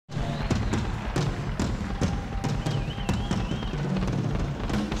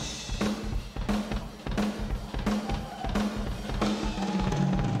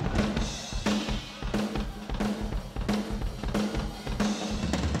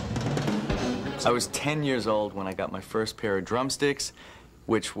I was 10 years old when I got my first pair of drumsticks,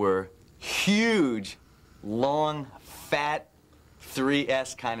 which were huge, long, fat,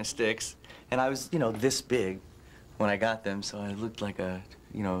 3S kind of sticks. And I was, you know, this big when I got them, so I looked like a,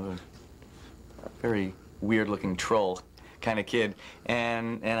 you know, a very weird-looking troll kind of kid.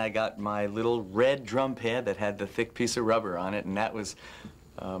 And I got my little red drum pad that had the thick piece of rubber on it, and that was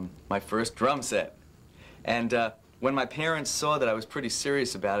my first drum set. And when my parents saw that I was pretty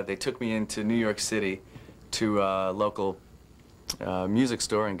serious about it, they took me into New York City to a local music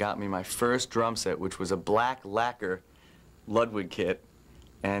store and got me my first drum set, which was a black lacquer Ludwig kit.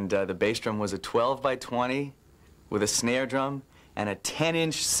 And the bass drum was a 12 by 20 with a snare drum and a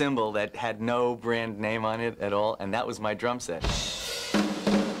 10-inch cymbal that had no brand name on it at all, and that was my drum set.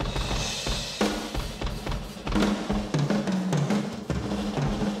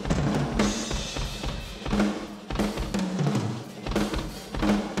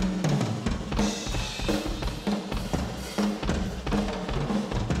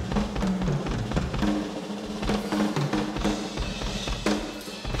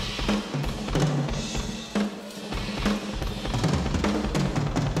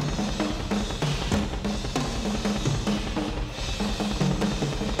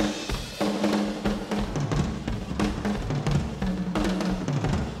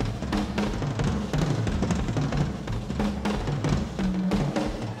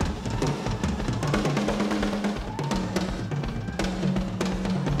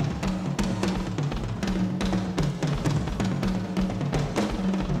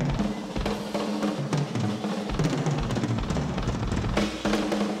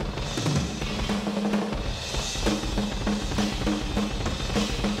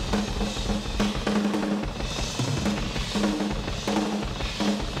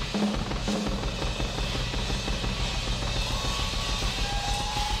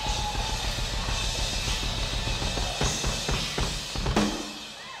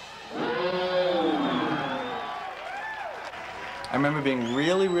 I remember being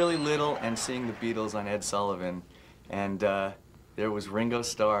really, really little and seeing the Beatles on Ed Sullivan, and there was Ringo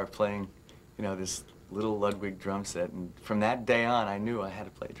Starr playing, you know, this little Ludwig drum set, and from that day on, I knew I had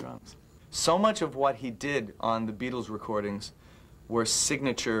to play drums. So much of what he did on the Beatles recordings were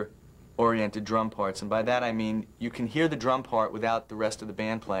signature-oriented drum parts, and by that I mean you can hear the drum part without the rest of the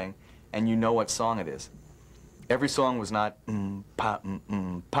band playing, and you know what song it is. Every song was not pa,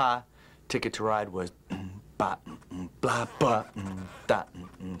 pa. Ticket to Ride was ba, blah, ba, da,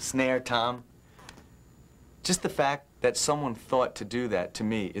 snare, tom. Just the fact that someone thought to do that, to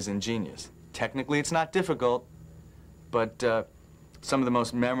me, is ingenious. Technically, it's not difficult, but some of the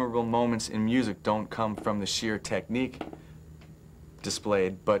most memorable moments in music don't come from the sheer technique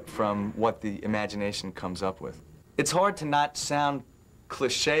displayed, but from what the imagination comes up with. It's hard to not sound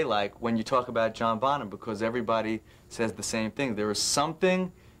cliche-like when you talk about John Bonham, because everybody says the same thing. There was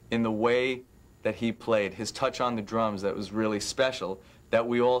something in the way that he played, his touch on the drums, that was really special, that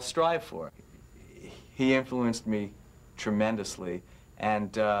we all strive for. He influenced me tremendously,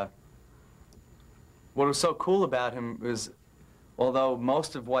 and what was so cool about him was, although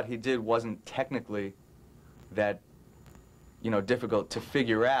most of what he did wasn't technically that, you know, difficult to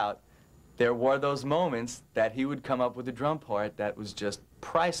figure out, there were those moments that he would come up with a drum part that was just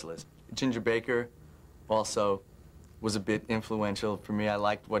priceless. Ginger Baker also was a bit influential for me. I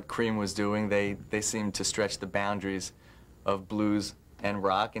liked what Cream was doing. They seemed to stretch the boundaries of blues and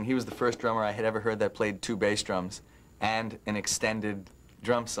rock, and he was the first drummer I had ever heard that played 2 bass drums and an extended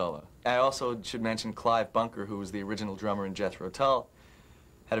drum solo. I also should mention Clive Bunker, who was the original drummer in Jethro Tull,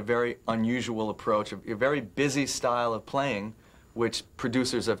 had a very unusual approach, a very busy style of playing, which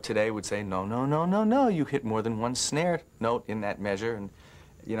producers of today would say, no, no, no, no, no, you hit more than one snare note in that measure. And,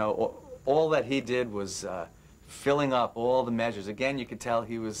 you know, all that he did was filling up all the measures. Again, you could tell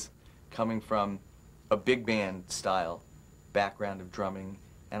he was coming from a big band style background of drumming,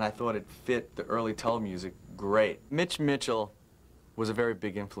 and I thought it fit the early Tull music great. Mitch Mitchell was a very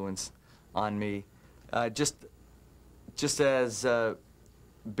big influence on me. Just as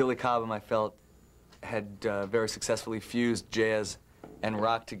Billy Cobham, I felt, had very successfully fused jazz and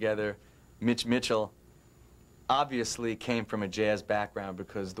rock together, Mitch Mitchell obviously came from a jazz background,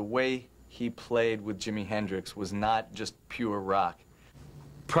 because the way he played with Jimi Hendrix was not just pure rock.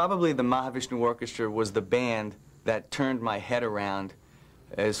 Probably the Mahavishnu Orchestra was the band that turned my head around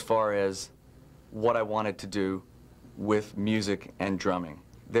as far as what I wanted to do with music and drumming.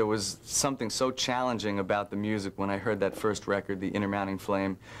 There was something so challenging about the music when I heard that first record, The Inner Mounting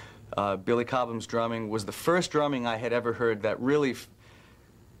Flame. Billy Cobham's drumming was the first drumming I had ever heard that really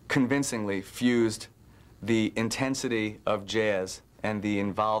convincingly fused the intensity of jazz and the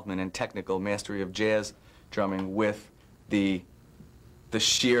involvement and technical mastery of jazz drumming with the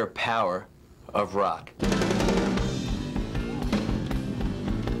sheer power of rock.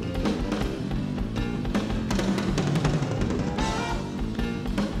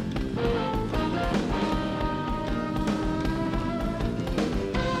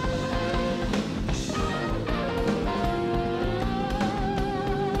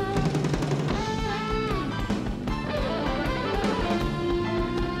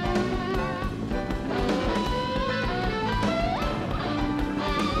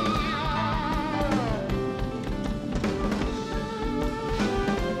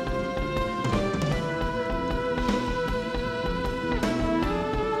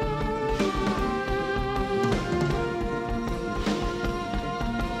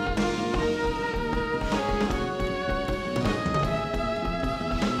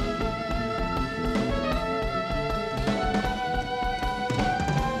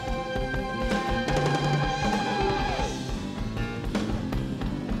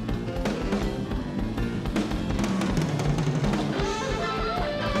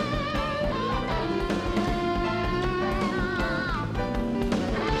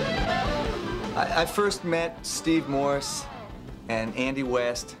 I first met Steve Morse and Andy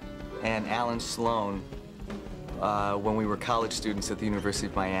West and Alan Sloan when we were college students at the University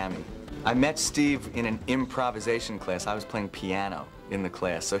of Miami. I met Steve in an improvisation class. I was playing piano in the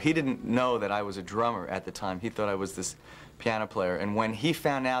class, so he didn't know that I was a drummer at the time. He thought I was this piano player, and when he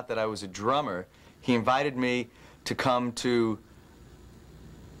found out that I was a drummer, he invited me to come to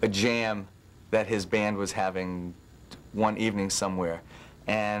a jam that his band was having one evening somewhere.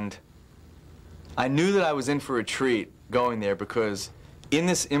 And I knew that I was in for a treat going there, because in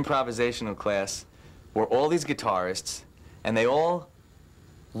this improvisational class were all these guitarists, and they all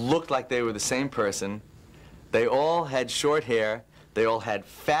looked like they were the same person. They all had short hair. They all had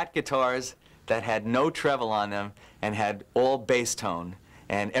fat guitars that had no treble on them and had all bass tone.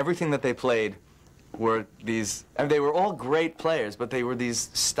 And everything that they played were these, and they were all great players, but they were these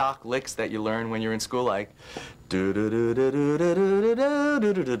stock licks that you learn when you're in school, like do do do do do do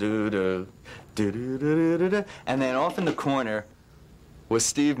do do do do do do. And then off in the corner was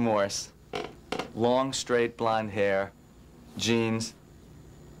Steve Morse, long straight blonde hair, jeans.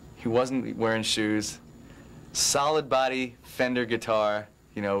 He wasn't wearing shoes, solid body Fender guitar,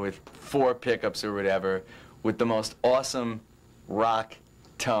 you know, with 4 pickups or whatever, with the most awesome rock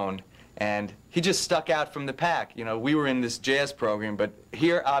tone. And he just stuck out from the pack. You know, we were in this jazz program, but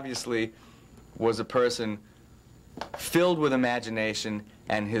here obviously was a person filled with imagination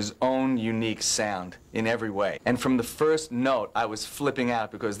and his own unique sound in every way. And from the first note, I was flipping out,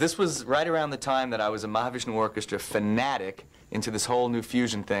 because this was right around the time that I was a Mahavishnu Orchestra fanatic into this whole new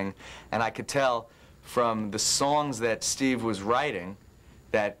fusion thing, and I could tell from the songs that Steve was writing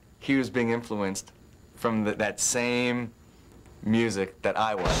that he was being influenced from that same music that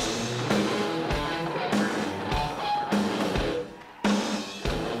I was.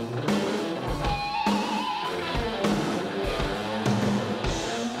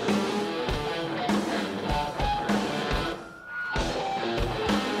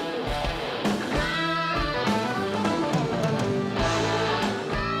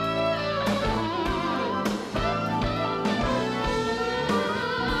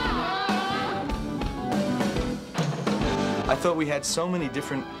 I thought we had so many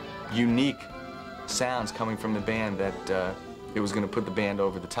different, unique sounds coming from the band that it was going to put the band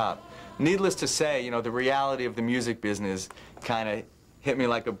over the top. Needless to say, you know, the reality of the music business kind of hit me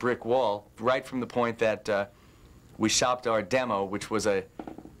like a brick wall, right from the point that we shopped our demo, which was a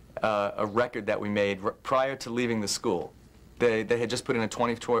record that we made prior to leaving the school. They had just put in a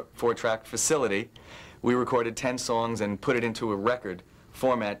 24-track facility. We recorded 10 songs and put it into a record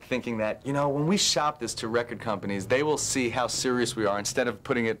format, thinking that, you know, when we shop this to record companies, they will see how serious we are. Instead of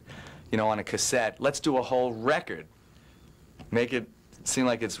putting it, you know, on a cassette, let's do a whole record. Make it seem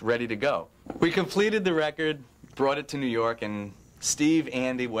like it's ready to go. We completed the record, brought it to New York, and Steve,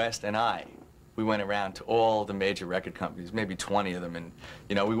 Andy, West, and we went around to all the major record companies, maybe 20 of them, and,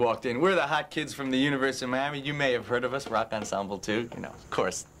 you know, we walked in. We're the hot kids from the University of Miami. You may have heard of us, Rock Ensemble too. You know, of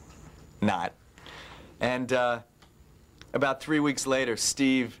course not. And about 3 weeks later,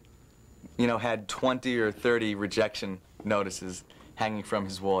 Steve, you know, had 20 or 30 rejection notices hanging from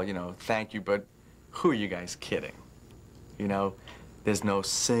his wall. You know, thank you, but who are you guys kidding? You know, there's no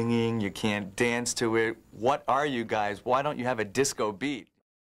singing, you can't dance to it. What are you guys? Why don't you have a disco beat?